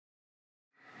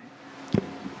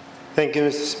Thank you,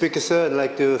 Mr. Speaker, sir. I'd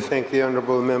like to thank the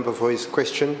honourable member for his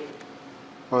question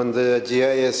on the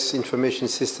GIS information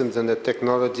systems and the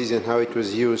technologies and how it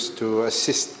was used to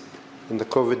assist in the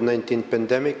COVID-19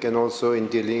 pandemic and also in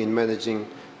dealing in managing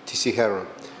TC Herald.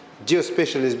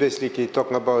 Geospatial is basically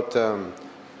talking about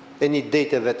any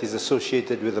data that is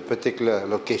associated with a particular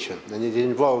location, and it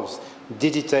involves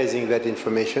digitizing that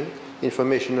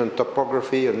information on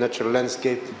topography or natural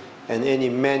landscape and any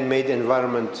man-made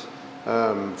environment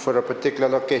for a particular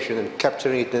location and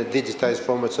capturing it in a digitized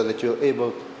format so that you're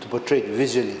able to portray it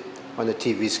visually on a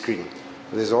TV screen.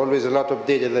 There's always a lot of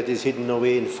data that is hidden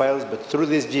away in files, but through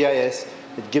this GIS,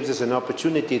 it gives us an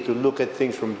opportunity to look at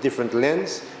things from different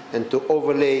lenses and to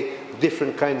overlay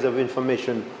different kinds of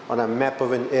information on a map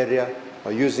of an area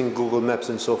or using Google Maps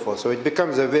and so forth. So it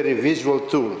becomes a very visual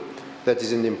tool that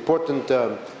is an important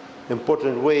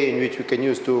way in which we can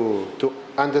use to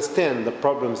understand the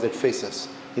problems that face us.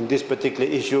 In this particular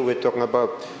issue, we're talking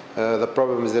about the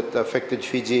problems that affected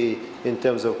Fiji in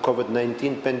terms of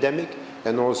COVID-19 pandemic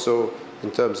and also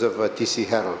in terms of TC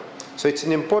Herald. So it's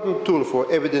an important tool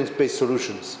for evidence-based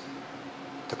solutions,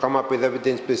 to come up with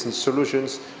evidence-based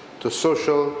solutions to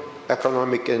social,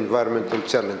 economic, and environmental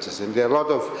challenges. And there are a lot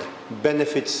of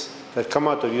benefits that come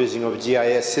out of using of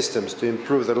GIS systems to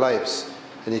improve the lives.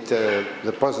 And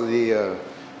the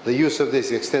use of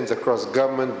this extends across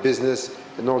government, business,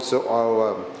 and also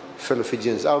our fellow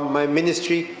Fijians. My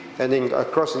ministry and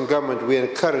across in government, we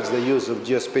encourage the use of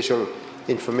geospatial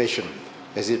information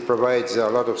as it provides a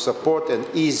lot of support and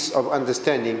ease of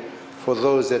understanding for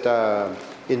those that are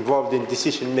involved in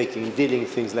decision-making, dealing with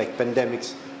things like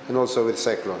pandemics and also with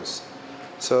cyclones.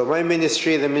 So my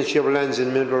ministry, the Ministry of Lands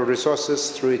and Mineral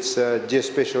Resources, through its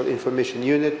Geospatial Information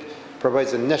Unit,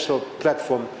 provides a national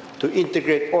platform to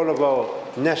integrate all of our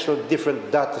national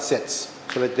different data sets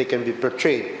so that they can be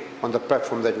portrayed on the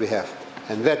platform that we have.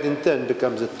 And that in turn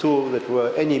becomes a tool that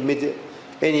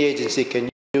any agency can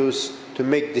use to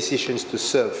make decisions to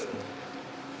serve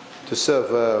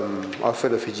our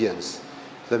fellow Fijians.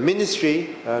 The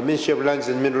Ministry of Lands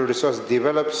and Mineral Resources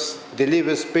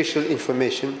delivers spatial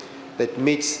information that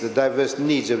meets the diverse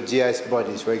needs of GIS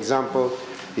bodies. For example,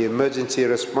 the emergency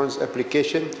response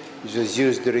application, which was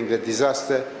used during the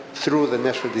disaster through the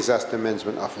National Disaster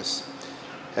Management Office.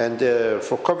 And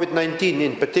for COVID-19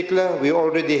 in particular, we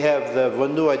already have the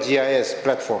Vanua GIS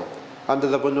platform. Under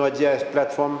the Vanua GIS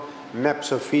platform,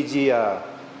 maps of Fiji are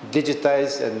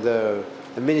digitized, and the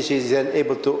Ministry is then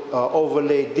able to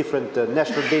overlay different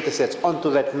national data sets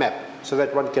onto that map so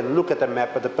that one can look at a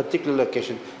map at a particular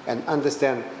location and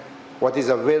understand what is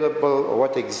available or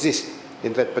what exists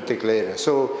in that particular area.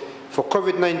 So for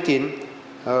COVID-19,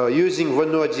 using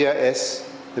Vanua GIS,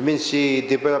 the Ministry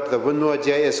developed the Vanua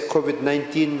GIS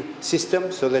COVID-19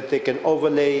 system so that they can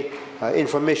overlay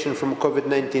information from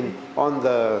COVID-19 on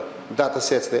the data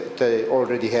sets that they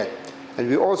already had. And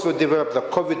we also developed the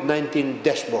COVID-19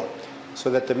 dashboard so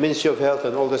that the Ministry of Health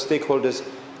and all the stakeholders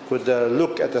could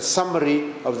look at a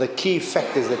summary of the key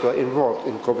factors that were involved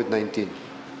in COVID-19.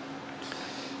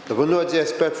 The Vanua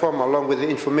GIS platform, along with the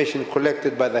information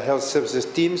collected by the health services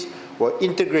teams, were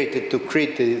integrated to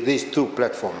create these two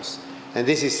platforms. And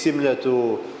this is similar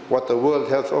to what the World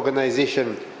Health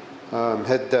Organization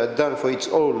had done for its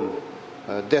own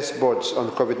dashboards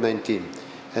on COVID-19.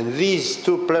 And these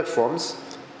two platforms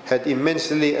had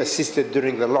immensely assisted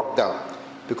during the lockdown,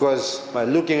 because by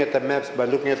looking at the maps, by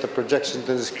looking at the projections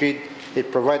on the screen,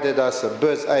 it provided us a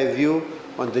bird's eye view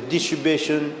on the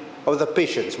distribution of the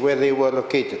patients, where they were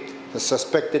located, the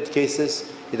suspected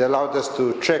cases. It allowed us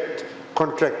to track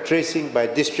contact tracing by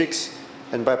districts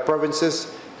and by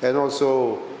provinces, and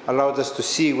also allowed us to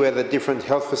see where the different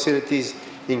health facilities,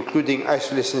 including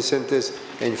isolation centers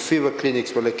and fever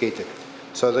clinics, were located.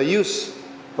 So the use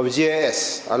of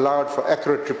GIS allowed for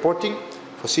accurate reporting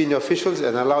for senior officials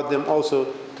and allowed them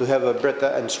also to have a better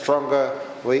and stronger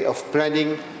way of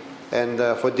planning and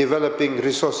for developing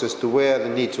resources to where the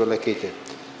needs were located.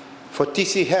 For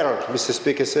TC Herald, Mr.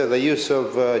 Speaker, sir, the use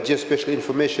of geospatial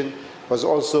information was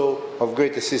also of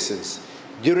great assistance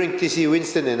during TC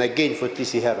Winston and again for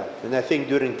TC Herald. And I think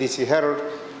during TC Herald,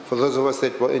 for those of us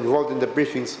that were involved in the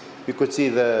briefings, we could see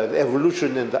the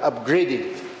evolution and the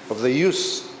upgrading of the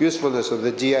usefulness of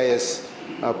the GIS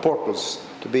portals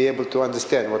to be able to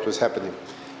understand what was happening.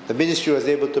 The Ministry was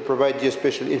able to provide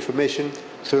geospatial information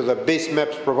through the base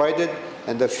maps provided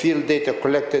and the field data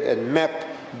collected and mapped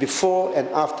before and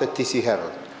after TC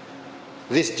Herald.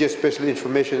 This geospatial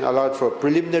information allowed for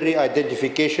preliminary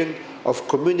identification of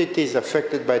communities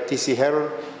affected by TC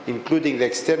Herald, including the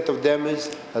extent of damage,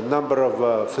 the number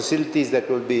of facilities that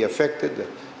will be affected, the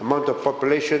amount of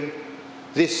population,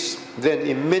 This then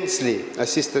immensely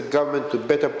assisted government to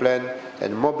better plan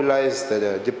and mobilize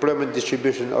the deployment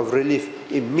distribution of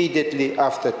relief immediately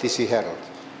after TC Herald.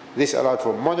 This allowed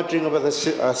for monitoring of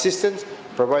assistance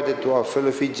provided to our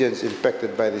fellow Fijians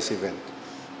impacted by this event.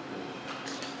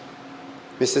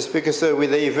 Mr. Speaker, sir, with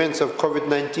the events of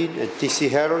COVID-19 and TC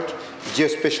Herald,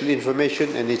 geospatial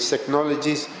information and its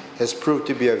technologies has proved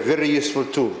to be a very useful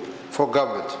tool for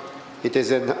government. It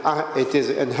has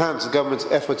enhanced government's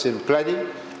efforts in planning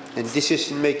and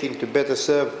decision-making to better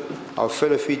serve our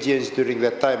fellow Fijians during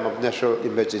that time of national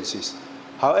emergencies.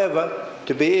 However,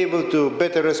 to be able to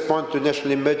better respond to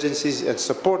national emergencies and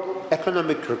support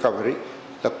economic recovery,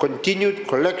 the continued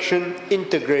collection,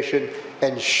 integration,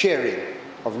 and sharing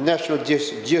of national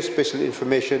geospatial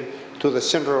information to the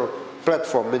central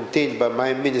platform maintained by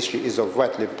my ministry is of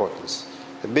vital importance.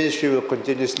 The ministry will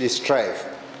continuously strive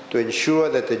to ensure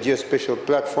that the geospatial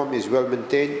platform is well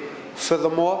maintained.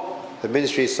 Furthermore, the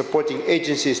ministry is supporting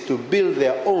agencies to build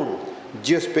their own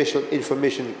geospatial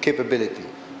information capability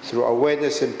through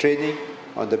awareness and training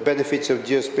on the benefits of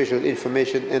geospatial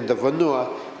information and the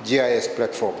Vanua GIS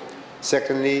platform.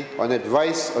 Secondly, on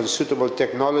advice on suitable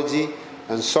technology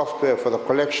and software for the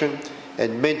collection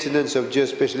and maintenance of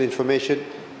geospatial information,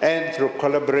 and through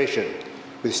collaboration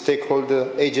with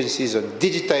stakeholder agencies on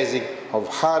digitizing of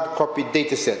hard copy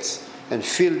data sets and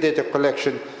field data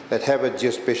collection that have a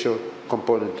geospatial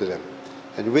component to them.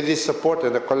 And with this support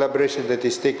and the collaboration that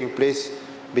is taking place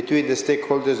between the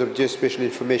stakeholders of geospatial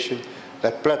information,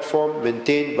 that platform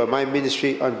maintained by my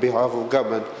ministry on behalf of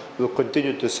government will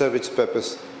continue to serve its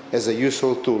purpose as a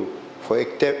useful tool for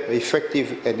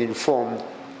effective and informed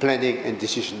planning and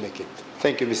decision making.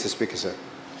 Thank you, Mr. Speaker, sir.